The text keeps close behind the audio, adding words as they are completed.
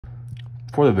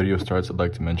Before the video starts, I'd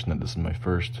like to mention that this is my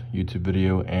first YouTube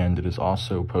video, and it is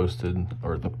also posted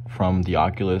from the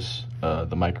Oculus.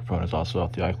 The microphone is also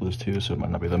off the Oculus too, so it might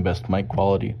not be the best mic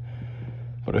quality,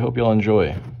 but I hope y'all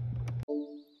enjoy.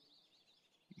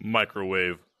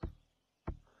 Microwave.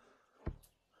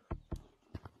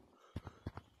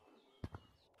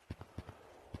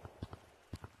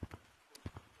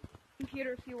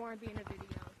 Computer if you want to be in a video.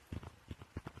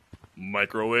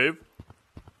 Microwave.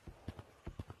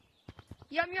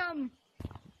 Yum yum.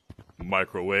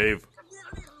 Microwave.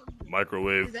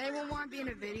 Microwave. Does anyone want to be in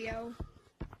a video?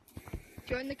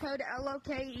 Join the code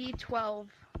LOKE12.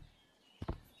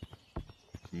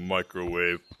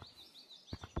 Microwave.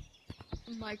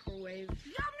 Microwave.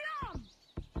 Yum yum.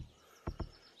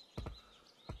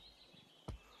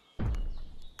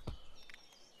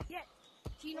 Yeah.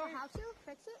 Do you know how to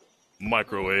fix it?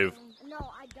 Microwave. No,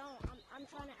 I don't. I'm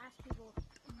trying to ask people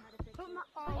how to fix it.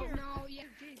 Oh no, yeah,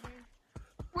 Jason.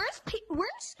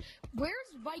 Where's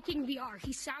Viking VR?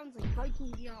 He sounds like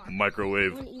Viking VR.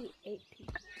 Microwave.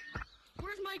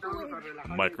 Where's Microwave?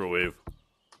 Microwave.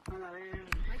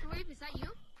 Microwave, is that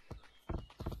you?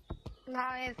 No,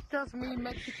 it's just me,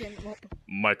 Mexican.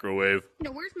 Microwave.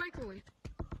 No, where's Microwave?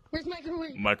 Where's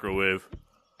Microwave? Microwave.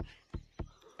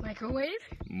 Microwave?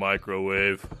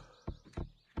 Microwave.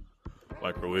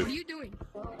 Microwave. What are you doing?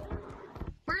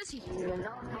 Where is he?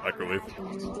 Microwave.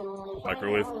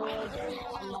 Microwave.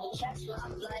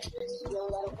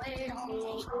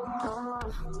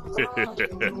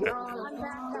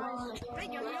 Hey,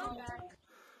 yo-yo.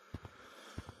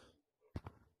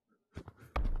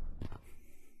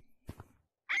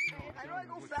 How do I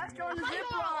go faster on the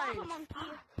zip line?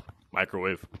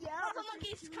 Microwave. Yeah, the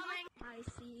monkey's coming. I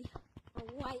see a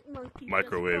white monkey.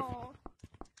 Microwave.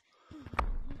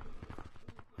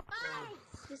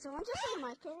 Did someone just say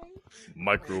microwave?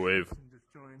 Microwave.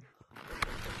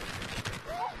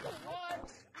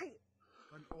 What?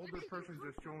 An older person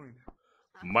just joined.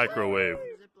 Microwave.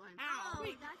 Ow,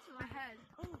 wait, that's my head.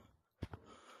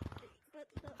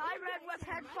 Hi, Red, what's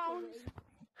headphones?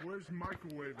 Where's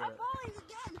microwave at? Headphones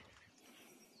again.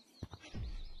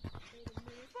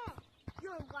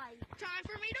 You're right. Time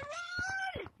for me to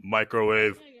run!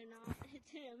 Microwave. No, you're not. It's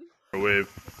him. Microwave.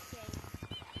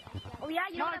 Oh, yeah,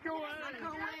 you know Microwave.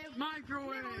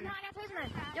 Microwave.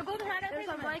 Yo, go to There's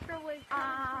a microwave.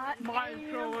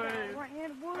 Microwave.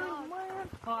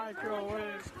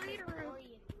 Microwave.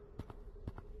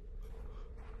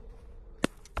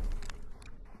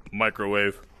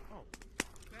 Microwave.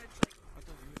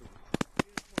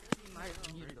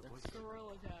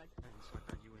 Gorilla Tag.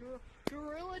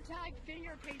 Gorilla Tag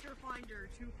Finger Painter Finder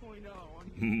 2.0.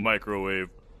 Microwave.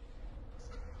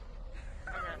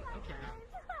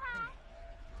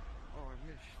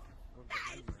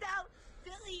 That's so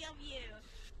silly of you.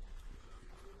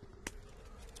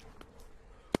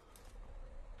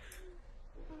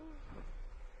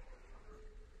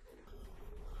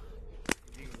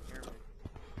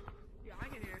 Yeah, I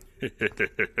can hear.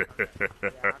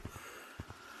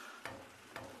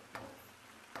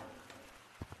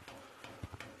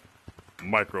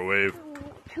 Microwave.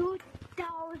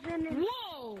 2,400.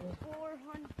 Whoa!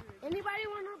 Anybody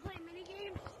want to play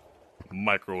minigames?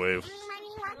 Microwave. Anybody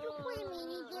want to play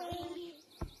minigames?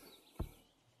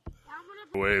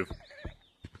 Microwave.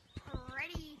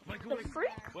 Ready. Microwave.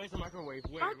 Where's the microwave?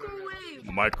 Where? Microwave!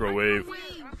 Microwave.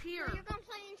 Microwave! Here! You're gonna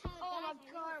play until oh my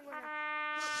god.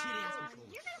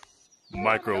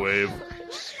 Microwave.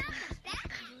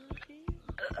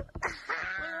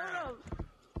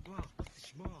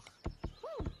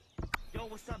 Yo,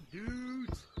 what's up,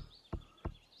 dudes?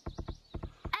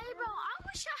 Hey, bro, I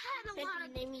wish I had a lot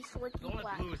of name me Slicky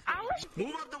Black. Move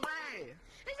out the way.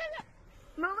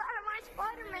 Move out of my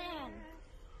Spider-Man.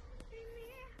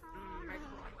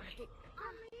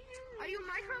 Are you a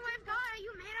microwave guy? Are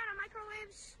you made out of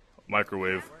microwaves?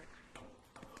 Microwave.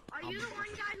 Are you the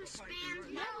one guy who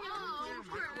spams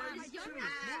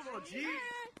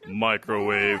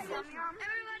Microwave.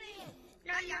 Everybody!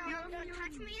 Don't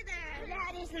touch me there!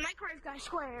 That is the microwave guy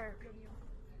square.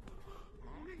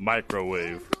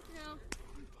 Microwave.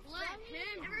 Let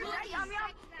him! Yum yum! Yum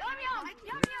yum!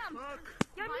 Yum yum!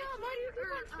 Yum yum! Why do you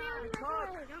keep on spamming the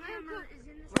microwave?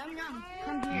 Yum yum!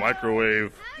 Come here.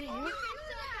 Microwave.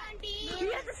 He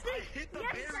has a stick! He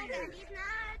has a stick!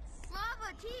 Lava,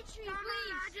 teach me,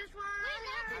 please! I just want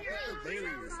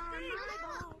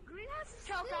Green has a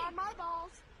choke on my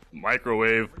balls.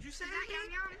 Microwave. What'd you say?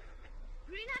 Yum Yum.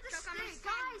 Green has a stick.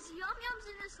 Guys, Yum Yum's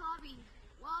in this lobby.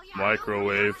 Well, yeah.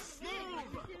 Microwave.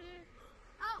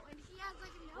 Oh, and he has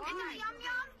like a nose. Is that Yum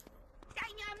Yum? Is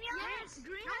that Yum Yum? Yes.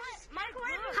 Green has a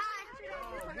Microwave. Hi.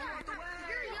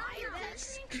 You're Yum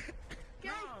Yum.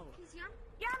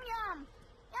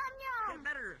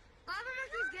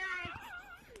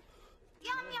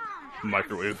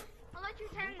 Microwave. I'll let you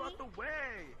turn Move out the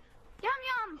way. Yum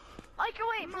yum.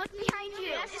 Microwave, look behind you.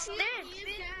 Yes, a stick.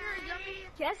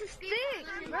 Yes, a stick.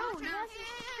 Bro, yes, a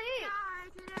stick.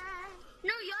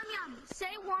 No, yum yum.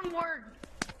 Say one word.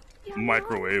 Yum,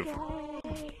 Microwave. Yum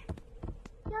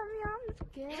yum.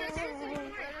 Trix is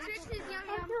yum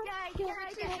yum.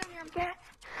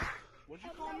 What'd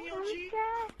you call me, OG?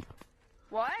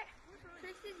 What?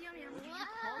 Trix is yum yum. Move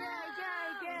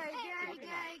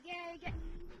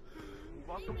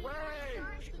out the way.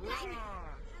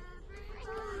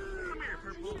 Come here,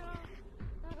 Purple.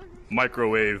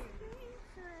 Microwave.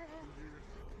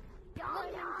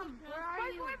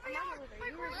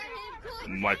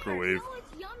 Microwave.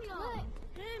 It's yum yum.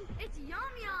 It's yum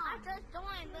yum. I'm just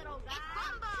doing little guy.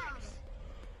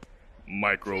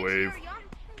 Microwave.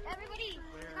 Everybody, a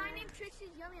guy named Trix is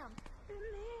yum yum.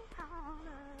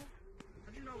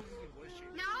 How'd you know it was his voice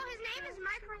change? No, his name is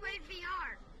Microwave VR.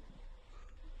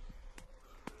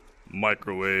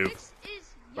 Microwave. Trix is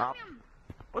yum yum.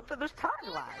 What the? There's time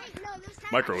lag. No, there's time.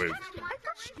 Microwave.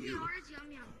 Microwave VR is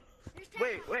yum yum. There's time.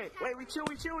 Wait. We chill.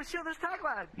 There's time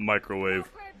lag. Microwave.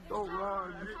 Don't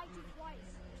run.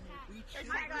 There's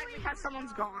time lag because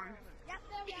someone's gone. Yum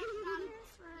yum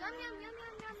yum yum.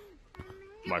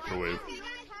 Microwave.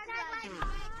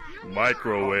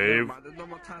 Microwave. There's no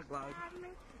more time lag.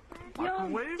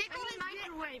 Microwave?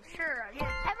 Microwave, sure.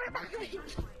 Yeah. Everybody.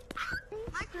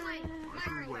 Microwave.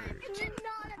 You did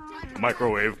not have to.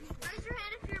 Microwave. Raise your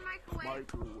hand if you're a microwave.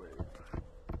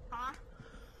 Huh?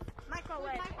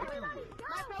 Microwave.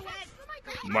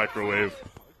 Microwave.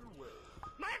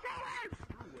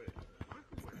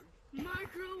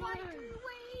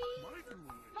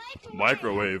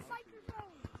 Microwave.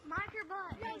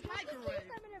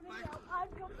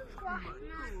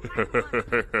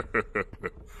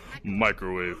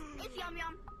 Microwave. It's yum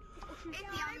yum. It's yum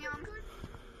yum.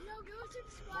 No, go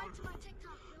subscribe to my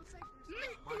TikTok.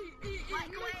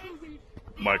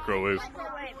 Microwave. Microwave.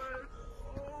 Microwave.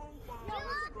 No,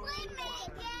 play mini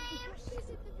games.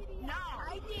 No,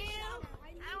 I do. I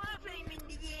want to play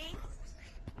mini games.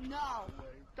 No,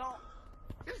 don't.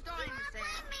 Just don't even say it.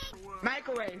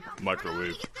 Microwave.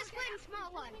 Microwave. Get this one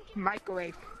small one.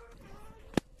 Microwave.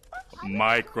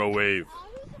 Microwave.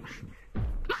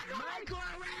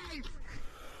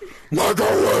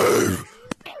 Microwave.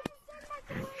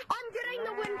 I'm getting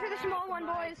the win for the small one,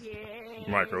 boys.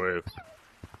 Microwave.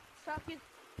 Stop it.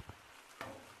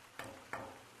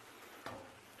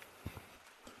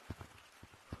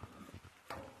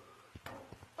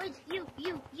 Wait, you.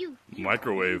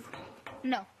 Microwave.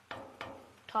 No.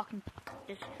 Talking to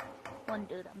this one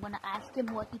dude. I'm gonna ask him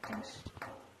what he thinks.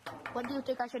 What do you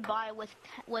think I should buy with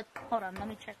hold on, let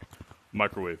me check.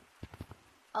 Microwave.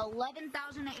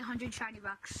 11,800 shiny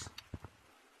bucks.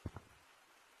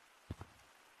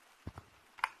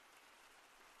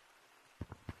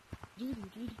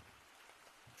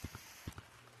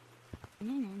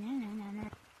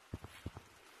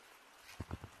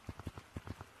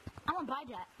 I'm gonna buy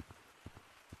that.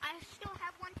 I still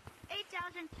have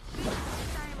 8,000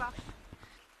 shiny bucks.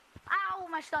 Ow,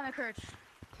 my stomach hurts.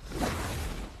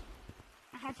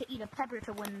 I had to eat a pepper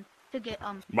to win, to get,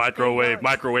 Microwave. 30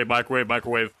 Microwave. Microwave.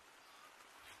 Microwave.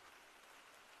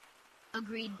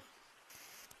 Agreed.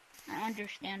 I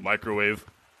understand. Microwave.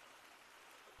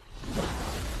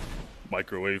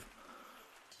 Microwave.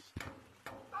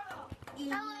 Hello. Yo,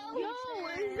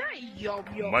 is that yum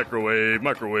yum? Microwave.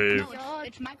 Microwave. No,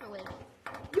 it's microwave.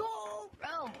 Yo,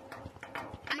 Bro.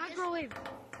 microwave.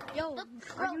 Yo, Look,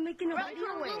 are you bro, making a bro,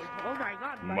 microwave? look. Oh my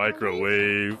god.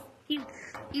 Microwave. He's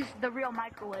the real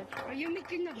microwave. Are you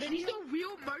making a video? She's a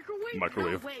real microwave?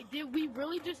 Microwave. No way, did we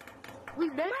really just... We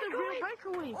made the real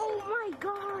microwave. Oh my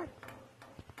god.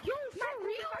 Yo, for I'm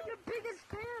real? your biggest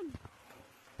fan.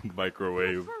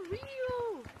 Microwave. For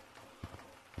real?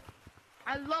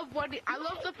 I love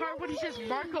the part when he says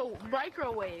microwave. That's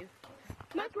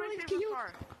my Microwave, favorite can you?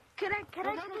 part. Can I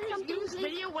Remember say his something? news please?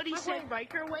 video when he said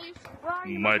microwave? Where are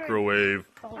you, Microwave.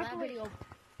 Oh, that video.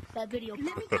 That video.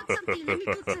 Let me cook something. Wait.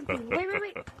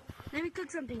 Let me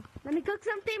cook something. Microwave. Let me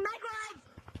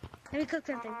cook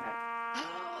something.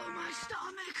 Oh, my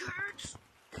stomach hurts.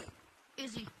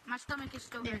 Izzy, my stomach is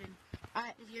still hurting.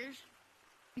 Alright. Is yours?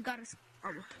 You got us.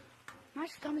 My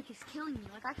stomach is killing me.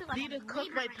 Like I feel like Need to I'm cook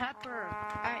leaving my right now. pepper.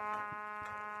 Alright.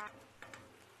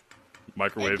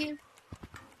 Microwave. Thank you.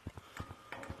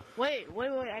 Wait,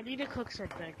 I need to cook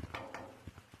something.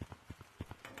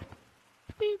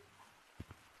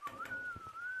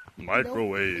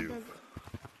 Microwave.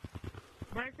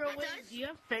 Microwave, do you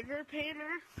have finger painter?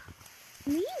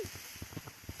 Me?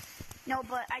 No,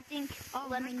 but I think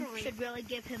Lemon microwave. should really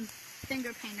give him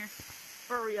finger painter.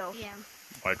 For real. Yeah.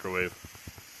 Microwave.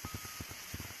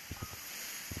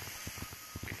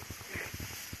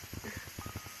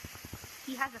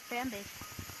 He has a fan base.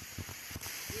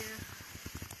 Yeah.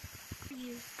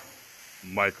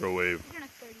 Microwave. You're gonna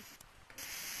 30.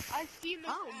 I've seen this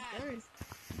ad. There's.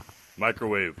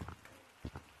 Microwave. It's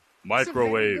a very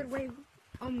Microwave. good wave.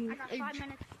 I got 5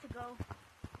 minutes to go.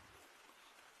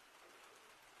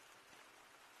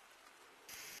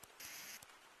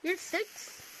 You're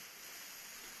 6.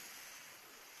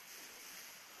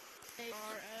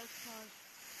 RS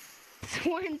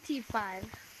 25.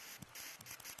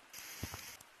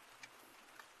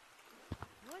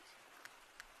 What?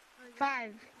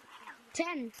 5.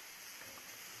 10.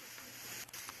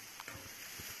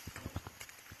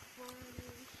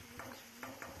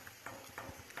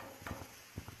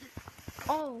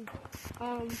 Oh. Why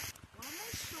am I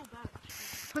so bad?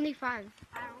 25.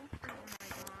 Ow. Oh my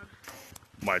god.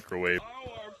 Microwave. Oh,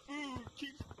 our food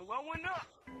keeps blowing up.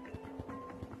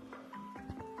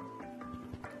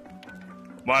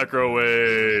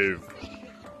 Microwave.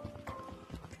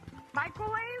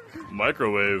 Microwave?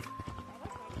 Microwave.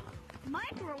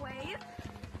 Microwave?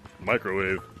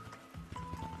 Microwave.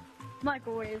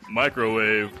 Microwave.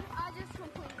 Microwave. I just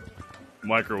completed it.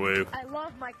 Microwave. I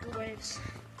love microwaves.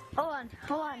 Hold on.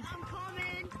 I'm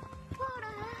coming.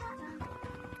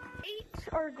 8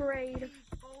 or grade?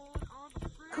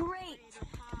 Great.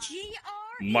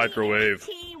 Microwave.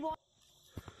 G-R-E-A-T-Y.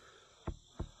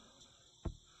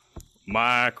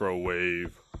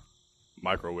 Microwave.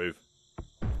 Microwave.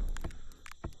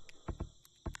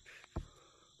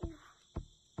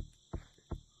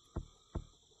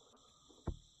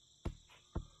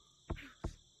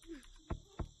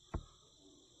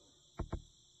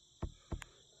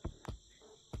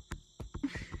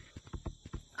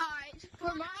 Alright,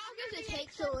 for my August it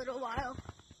takes a little while.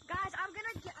 Guys, I'm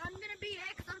gonna be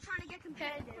it because I'm trying to get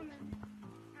competitive.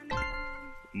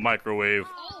 Microwave.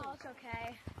 Oh, it's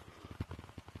okay.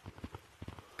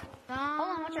 Hold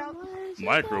on, watch out.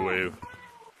 Microwave.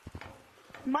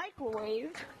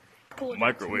 Microwave.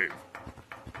 Microwave.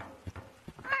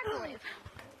 Microwave.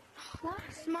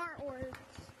 Smart words.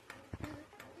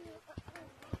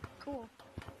 Cool.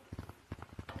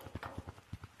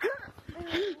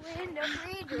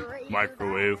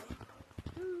 Microwave.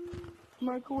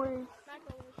 Microwave.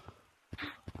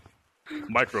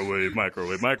 Microwave.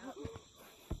 Microwave.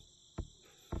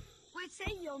 Wait,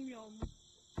 say yum yum.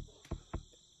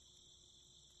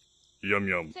 Yum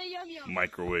yum. Say yum yum.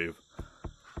 Microwave.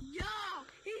 Yo,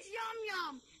 he's yum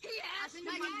yum. He asked me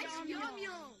Yum yum Yum.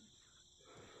 yum.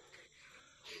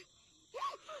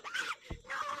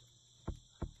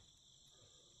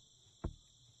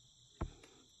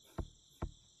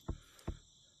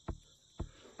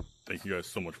 Thank you guys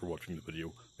so much for watching the video.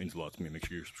 It means a lot to me. Make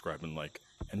sure you subscribe and like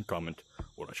and comment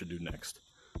what I should do next.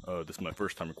 This is my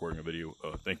first time recording a video.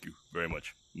 Thank you very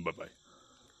much. Bye-bye.